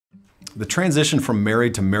The transition from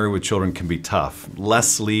married to married with children can be tough.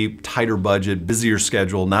 Less sleep, tighter budget, busier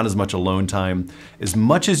schedule, not as much alone time. As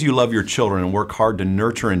much as you love your children and work hard to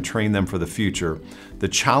nurture and train them for the future, the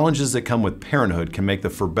challenges that come with parenthood can make the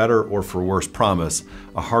for better or for worse promise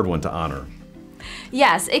a hard one to honor.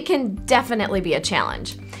 Yes, it can definitely be a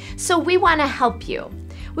challenge. So we want to help you.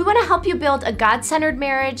 We want to help you build a God-centered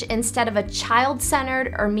marriage instead of a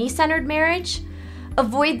child-centered or me-centered marriage.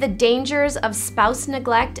 Avoid the dangers of spouse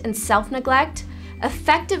neglect and self-neglect,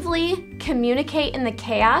 effectively communicate in the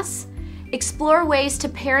chaos, explore ways to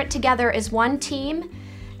parent together as one team,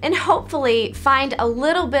 and hopefully find a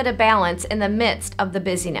little bit of balance in the midst of the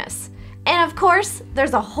busyness. And of course,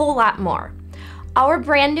 there's a whole lot more. Our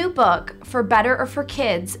brand new book, For Better or for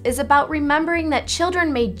Kids, is about remembering that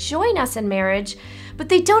children may join us in marriage, but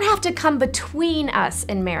they don't have to come between us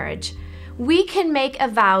in marriage. We can make a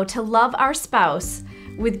vow to love our spouse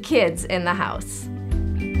with kids in the house.